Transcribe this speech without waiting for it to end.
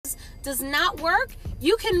does not work,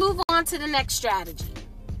 you can move on to the next strategy.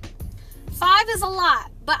 5 is a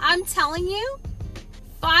lot, but I'm telling you,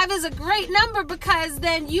 5 is a great number because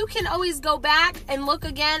then you can always go back and look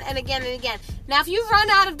again and again and again. Now, if you run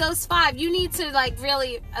out of those 5, you need to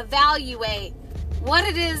really evaluate what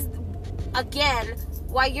it is again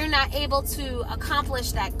why you're not able to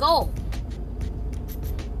accomplish that goal.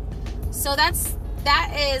 So that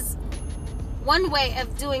is one way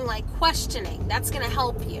of doing questioning. That's going to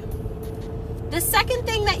help you. The second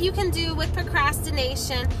thing that you can do with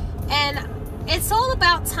procrastination, and it's all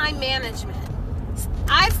about time management.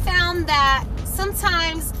 I've found that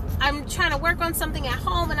sometimes I'm trying to work on something at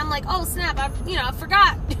home and I'm like, oh snap, I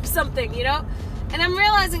forgot something, and I'm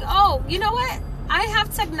realizing, oh, you know what? I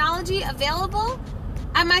have technology available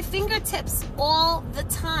at my fingertips all the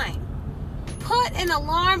time. Put an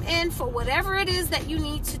alarm in for whatever it is that you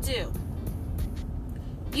need to do.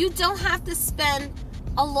 You don't have to spend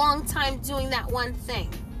a long time doing that one thing.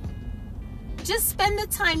 Just spend the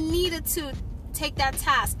time needed to take that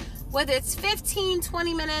task, whether it's 15,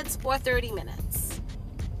 20 minutes, or 30 minutes.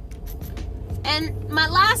 And my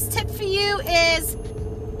last tip for you is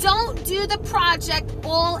don't do the project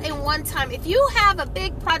all in one time. If you have a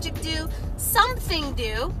big project due, something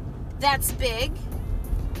due that's big,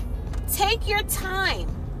 take your time.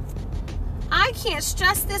 I can't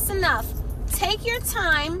stress this enough. Take your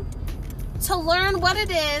time to learn what it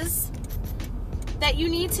is that you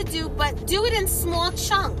need to do, but do it in small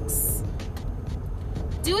chunks.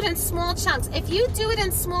 Do it in small chunks. If you do it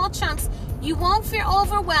in small chunks, you won't feel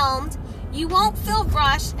overwhelmed, you won't feel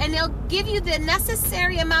rushed, and it'll give you the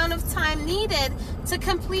necessary amount of time needed to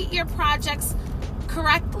complete your projects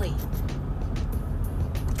correctly.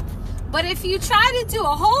 But if you try to do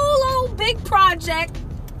a whole old big project,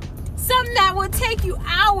 something that would take you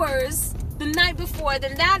hours the night before,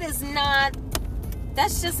 then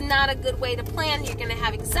that's just not a good way to plan. You're going to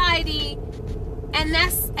have anxiety, and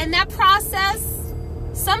that process,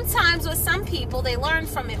 sometimes with some people, they learn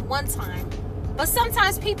from it one time, but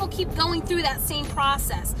sometimes people keep going through that same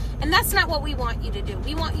process, and that's not what we want you to do.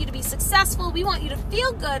 We want you to be successful. We want you to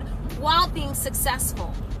feel good while being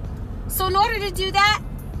successful. So in order to do that,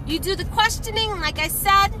 you do the questioning, like I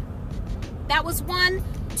said. That was 1.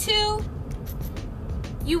 2,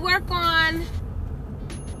 you work on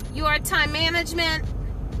your time management.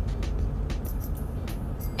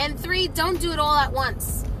 And 3, don't do it all at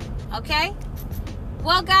once. Okay?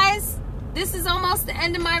 Well, guys, this is almost the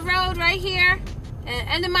end of my road right here, and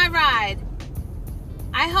end of my ride.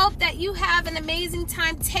 I hope that you have an amazing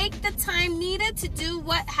time. Take the time needed to do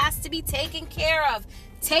what has to be taken care of.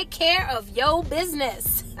 Take care of your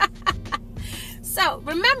business. So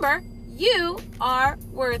remember, you are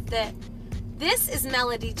worth it. This is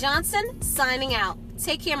Melody Johnson signing out.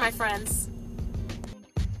 Take care, my friends.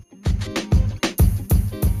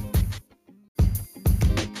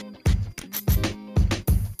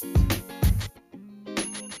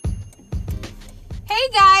 Hey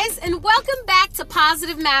guys, and welcome back to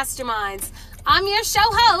Positive Masterminds. I'm your show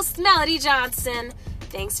host, Melody Johnson.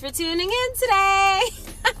 Thanks for tuning in today.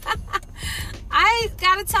 I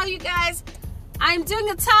gotta tell you guys, I'm doing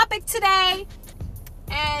a topic today,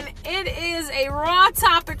 and it is a raw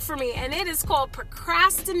topic for me, and it is called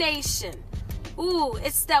procrastination. Ooh,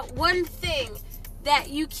 it's that one thing that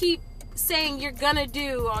you keep saying you're gonna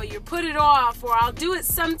do, or you put it off, or I'll do it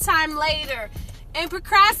sometime later. And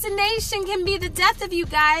procrastination can be the death of you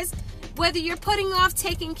guys, whether you're putting off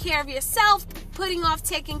taking care of yourself, putting off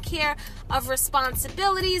taking care of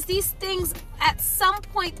responsibilities. These things, at some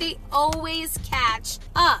point, they always catch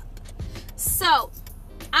up. So,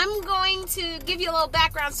 I'm going to give you a little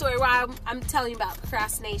background story while I'm telling you about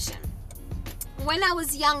procrastination. When I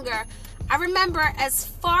was younger, I remember as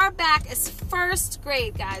far back as first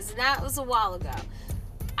grade, guys, and that was a while ago.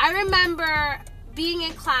 I remember being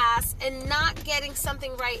in class and not getting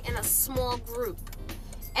something right in a small group.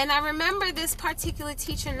 And I remember this particular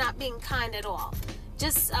teacher not being kind at all.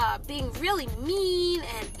 Just being really mean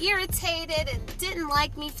and irritated and didn't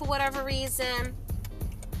like me for whatever reason.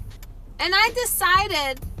 And I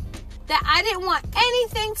decided that I didn't want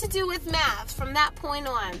anything to do with math from that point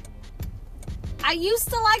on. I used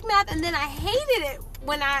to like math, and then I hated it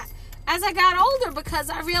as I got older, because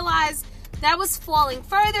I realized that I was falling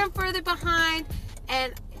further and further behind,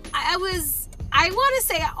 and I want to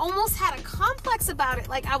say I almost had a complex about it.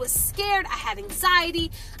 Like, I was scared, I had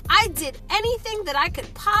anxiety. I did anything that I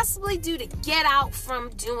could possibly do to get out from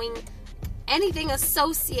doing anything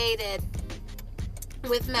associated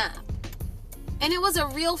with math. And it was a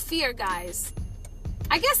real fear, guys.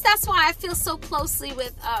 I guess that's why I feel so closely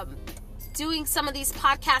with doing some of these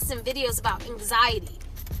podcasts and videos about anxiety.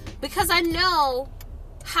 because I know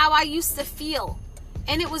how I used to feel.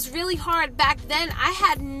 And it was really hard back then. I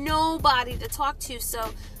had nobody to talk to.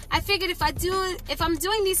 So I figured if I'm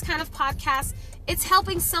doing these kind of podcasts, it's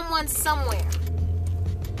helping someone somewhere.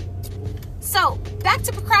 So back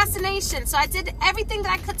to procrastination. So I did everything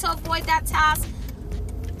that I could to avoid that task.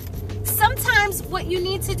 Sometimes what you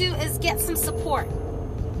need to do is get some support.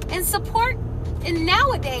 And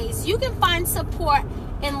nowadays, you can find support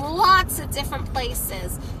in lots of different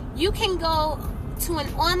places. You can go to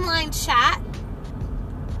an online chat.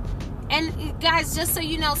 And guys, just so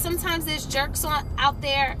you know, sometimes there's jerks out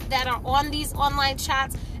there that are on these online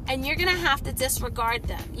chats, and you're going to have to disregard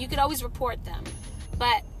them. You could always report them.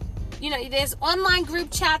 But, there's online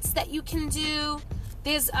group chats that you can do.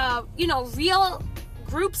 There's, real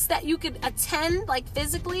groups that you could attend, like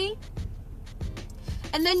physically.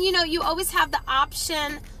 And then, you always have the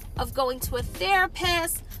option of going to a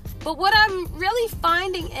therapist. But what I'm really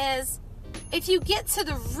finding is, if you get to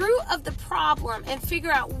the root of the problem and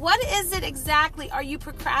figure out what is it exactly are you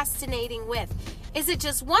procrastinating with? Is it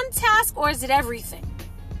just one task or is it everything?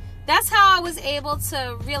 That's how I was able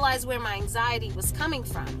to realize where my anxiety was coming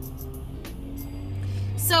from.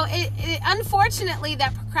 So unfortunately,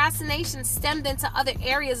 that procrastination stemmed into other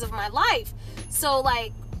areas of my life. So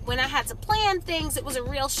like when I had to plan things, it was a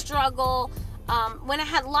real struggle. When I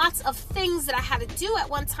had lots of things that I had to do at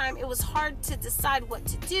one time, it was hard to decide what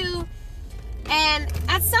to do. And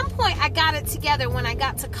at some point, I got it together. When I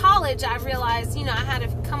got to college, I realized, I had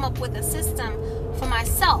to come up with a system for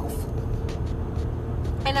myself.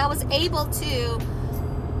 And I was able to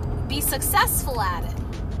be successful at it.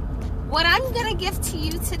 What I'm going to give to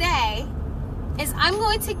you today is I'm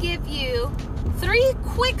going to give you 3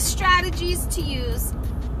 quick strategies to use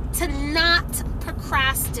to not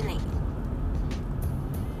procrastinate.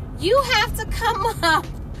 You have to come up.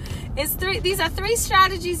 These are 3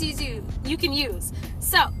 strategies you can use.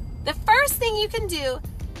 So the first thing you can do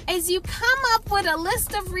is you come up with a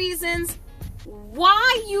list of reasons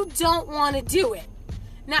why you don't want to do it.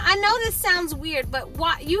 Now I know this sounds weird, but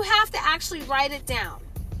you have to actually write it down.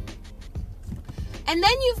 And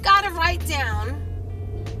then you've got to write down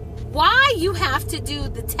why you have to do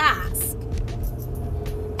the task.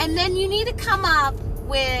 And then you need to come up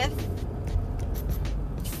with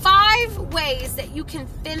 5 ways that you can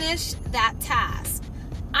finish that task.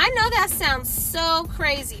 I know that sounds so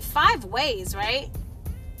crazy. 5 ways, right?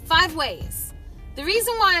 5 ways. The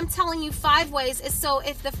reason why I'm telling you 5 ways is so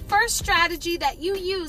if the first strategy that you use